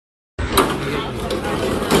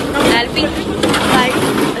Alfie, bye.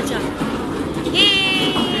 Acha.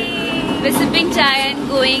 Yay! We're sipping chai and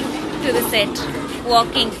going to the set.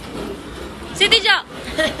 Walking. Sriti Jha.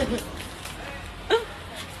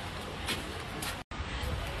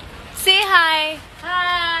 Say hi.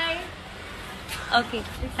 Hi. Okay.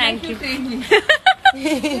 Thank you.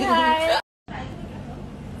 Hi.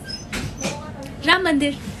 Ram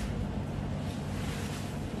Mandir.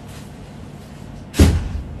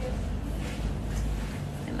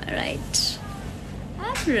 Am I right?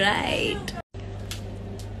 I'm right.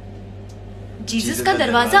 Jesus का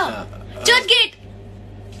दरवाजा. Church gate.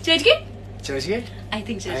 Church gate? Church gate? I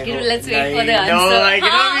think church gate. Let's wait for the answer. No, I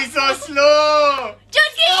cannot be so slow.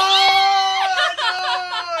 Church gate.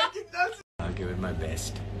 I'll give it my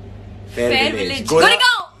best. Fair Village.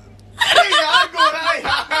 Goregaon. यार गोरा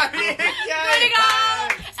यार ये क्या है? Goregaon.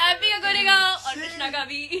 Appy का Goregaon और कृष्णा का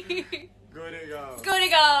भी.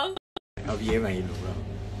 Goregaon. अब ये मैं ही लूँगा.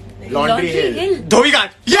 Laundry Hill. Dhobi Ghat.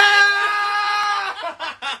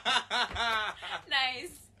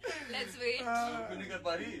 Nice. Let's wait. नहीं कर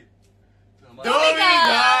पा रही. धोबी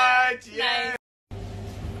घाट. Nice.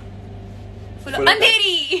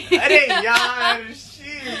 अंधेरी. अरे यार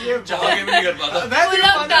ये चाह के भी नहीं कर पाता.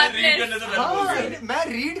 मैं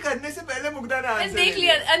रीड करने से पहले मुग्धा ने आंसर देख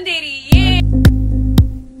लिया. अंधेरी. ये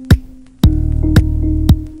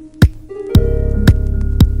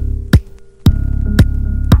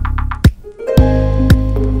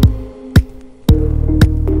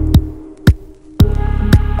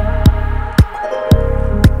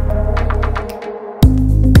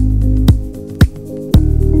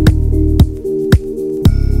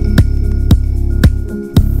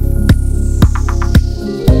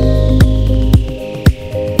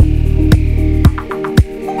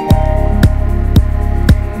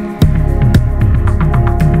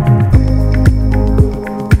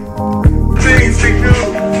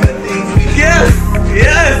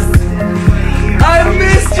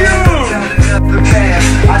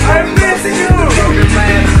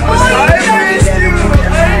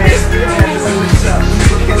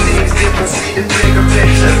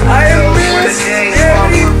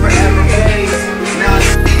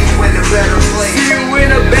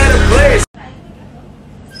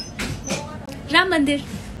राम मंदिर.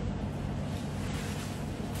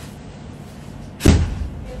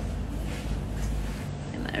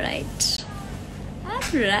 Am I right? I'm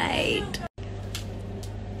right.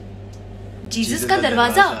 Jesus का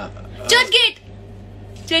दरवाजा. Church gate.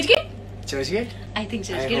 Church gate? Church gate? I think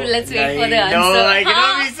church gate. Let's wait for the answer. No, I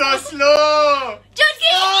cannot be so slow. Church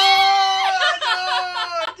gate.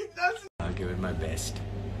 I'll give it my best.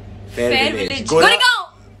 Fair Village. Goregaon.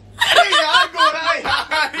 यार गोरा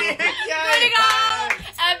यार ये क्या है?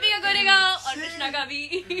 Appy का Goregaon और कृष्णा का भी.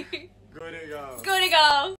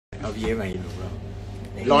 Goregaon. अब ये मैं ही लूँगा.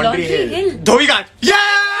 Laundry Hill. Dhobi Ghat.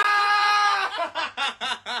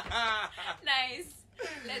 Nice.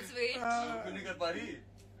 Let's wait. नहीं कर पा रही.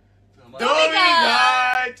 धोबी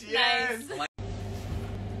घाट. Nice.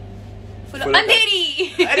 अंधेरी.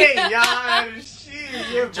 अरे यार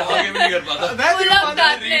ये चाह के भी नहीं कर पाता.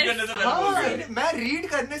 मैं रीड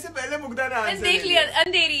करने से पहले मुग्धा ने आंसर देख लिया.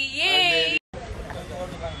 अंधेरी.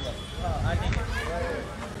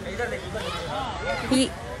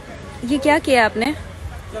 ये क्या किया आपने?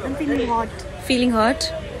 Feeling hot.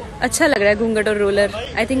 अच्छा लग रहा है घूंघट और roller.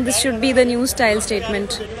 I think this should be the new style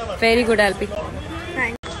statement. Very good, Alfie.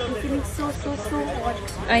 Thanks. I'm feeling so hot.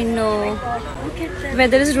 I know. Look at that.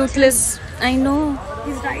 Weather is ruthless. I know.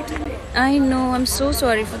 He's right. I know. I'm so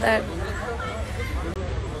sorry for that.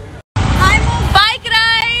 Bike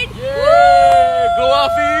ride. Goa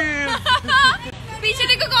feel. पीछे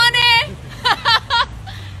देखो कौन है.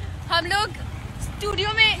 हम लोग studio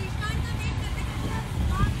में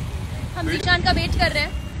हम जीशान का wait कर रहे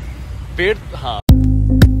हैं. पेट हाँ.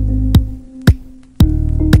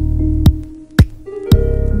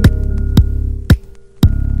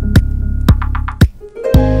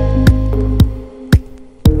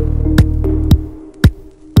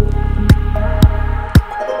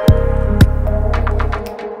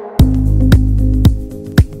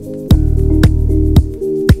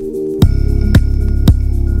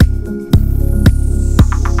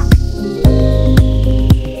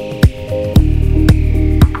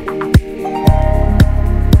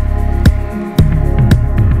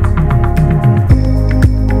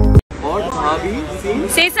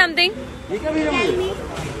 Say something.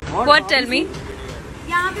 What? Tell me.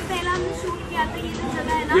 यहाँ पे पहला हमने शूट किया था. ये जो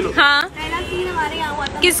जगह है ना. हाँ. पहला सीन हमारे यहाँ हुआ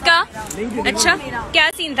था. किसका? अच्छा. क्या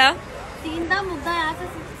सीन था? सीन था मुग्धा यहाँ से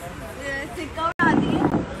सिक्का उठाती है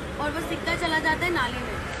और वो सिक्का चला जाता है नाले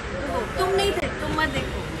में. तो तुम नहीं थे, तुम मत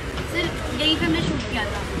देखो. सिर्फ यहीं पे हमने शूट किया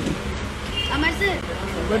था. अमर सर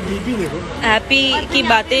हैप्पी की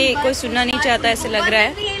बातें कोई सुनना नहीं चाहता ऐसे लग रहा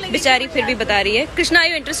है, बेचारी फिर भी बता रही है. Krishna, are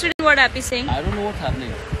you interested in what happy saying? I don't know what's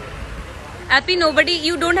happening. Happy, nobody,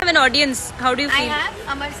 you don't have an audience. How do you I feel? have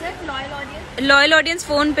Amar sir loyal audience. Loyal audience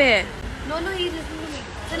phone पे है. No he is listening to me.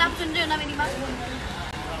 Sir आप सुन रहे हो ना मेरी बात?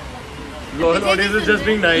 Loyal audience is just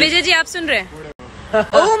being nice. Vijay ji आप सुन रहे हैं?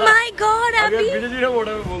 Oh my God, अगर हैप्पी. विजय जी ने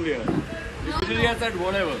whatever बोल दिया. Vijay ji has said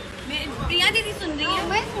whatever. प्रिया दीदी सुन रही है.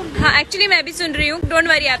 मैं सुन हाँ, एक्चुअली मैं भी सुन रही हूँ. Don't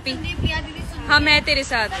worry happy. रही. प्रिया दीदी सुन हाँ, मैं तेरे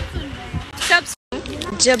साथ. सुन रहे हैं. सब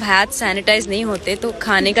जब हाथ सैनिटाइज नहीं होते तो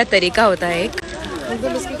खाने का तरीका होता है एक.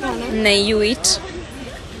 नहीं, you eat.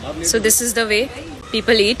 So this is the way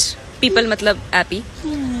people eat. People मतलब happy.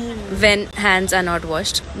 When hands are not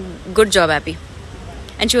washed. Good job, Appy.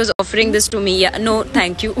 And she was offering this to me. Yeah, no,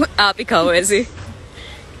 thank you. आप ही खाओ ऐसे.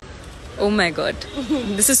 Oh my God,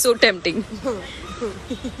 this is so tempting.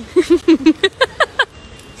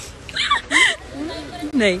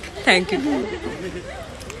 नहीं, thank you.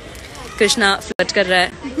 Krishna flirt कर रहा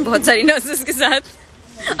है बहुत सारी नर्सेस के साथ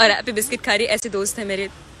और हैप्पी बिस्किट खा रही है. ऐसे दोस्त है मेरे.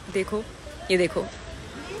 देखो, ये देखो.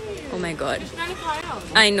 Oh my God.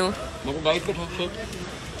 I know. मेरे को गाइस को ठोक ठोक.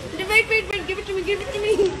 Wait, give it to me.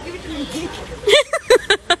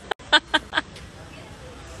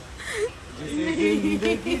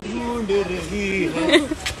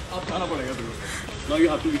 अब खाना पड़ेगा तुम्हें. Now you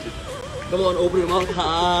have to eat it. Come on, open your mouth.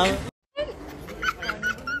 हाँ.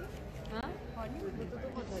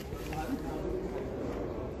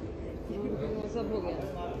 सब हो गया.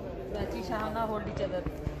 Prachi Shahana hold each other.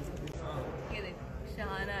 ये देख,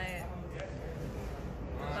 शहाना है.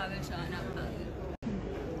 पागल शहाना.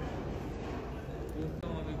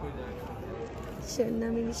 सोना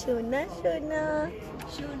मेरी सोना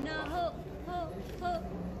शूना हो.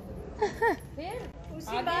 फिर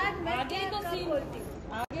उसी बाद मैं आगे तो सीन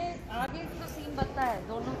आगे तो सीन बनता है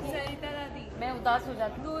दोनों की. सरिता दादी, मैं उदास हो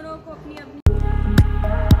जाती हूँ. दोनों को अपनी अपनी.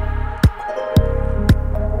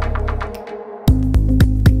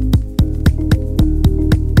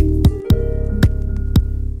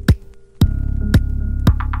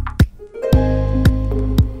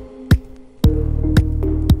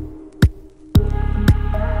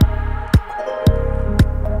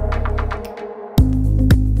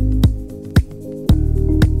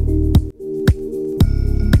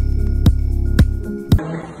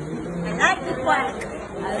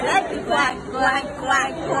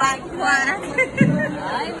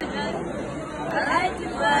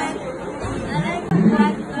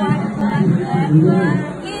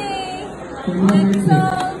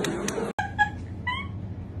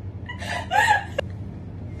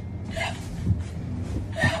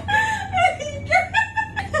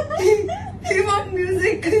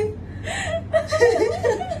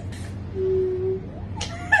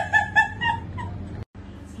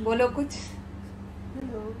 बोलो कुछ.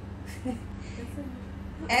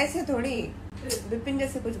 ऐसे थोड़ी विपिन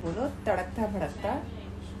जैसे कुछ बोलो. तड़कता भड़कता.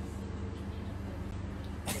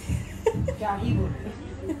 क्या ही बोलो.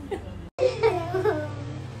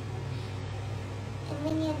 And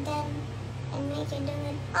when you're done, and make you do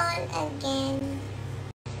it all again.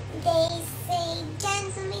 They say,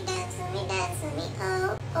 dance with me, dance with me, dance with me,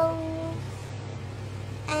 oh, oh.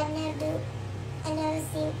 I never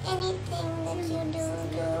seen anything that you do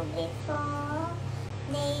before.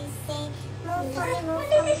 They say, move for me, move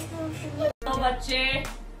for me, move for me. तो बच्चे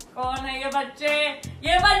कौन है ये बच्चे?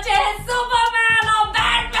 ये बच्चे हैं Superman और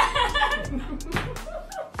बैटमैन.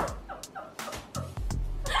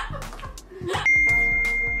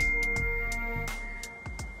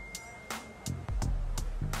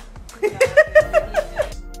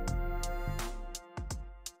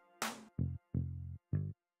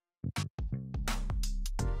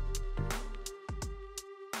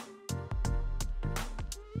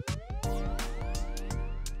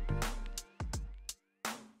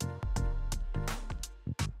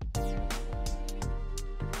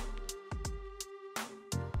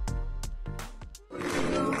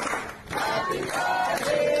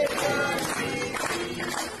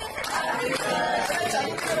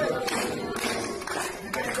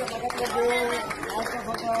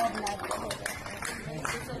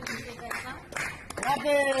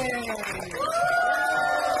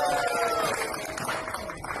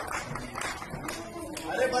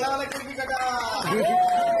 अरे बड़ा वाला केक भी कटा.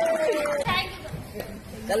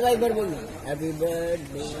 चल भाई बड़ बोलना. Happy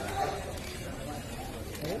birthday.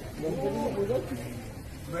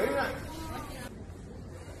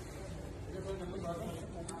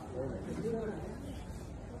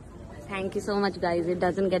 Thank you so much, guys. It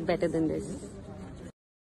doesn't get better than this.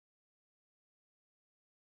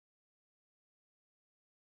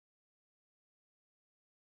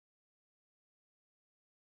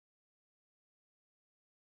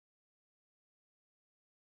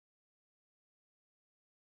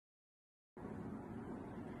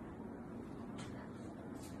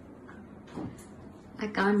 I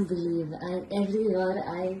can't believe, every year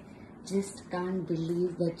I just can't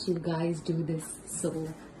believe that you guys do this so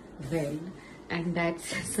well, and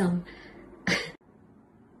that's some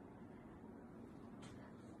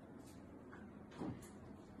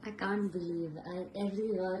I can't believe, every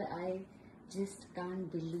year I just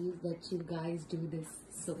can't believe that you guys do this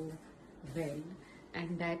so well,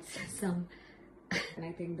 and that's some and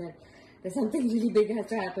I think that there's something really big has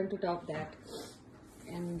to happen to top that.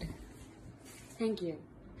 And thank you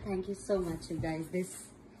so much, you guys. This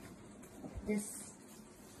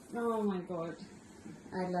oh my god,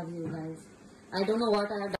 I love you guys. I don't know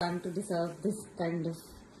what I have done to deserve this kind of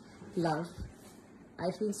love.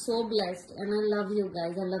 I feel so blessed, and I love you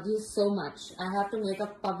guys. I love you so much. I have to make a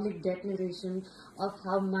public declaration of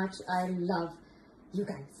how much I love you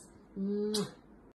guys. Mwah.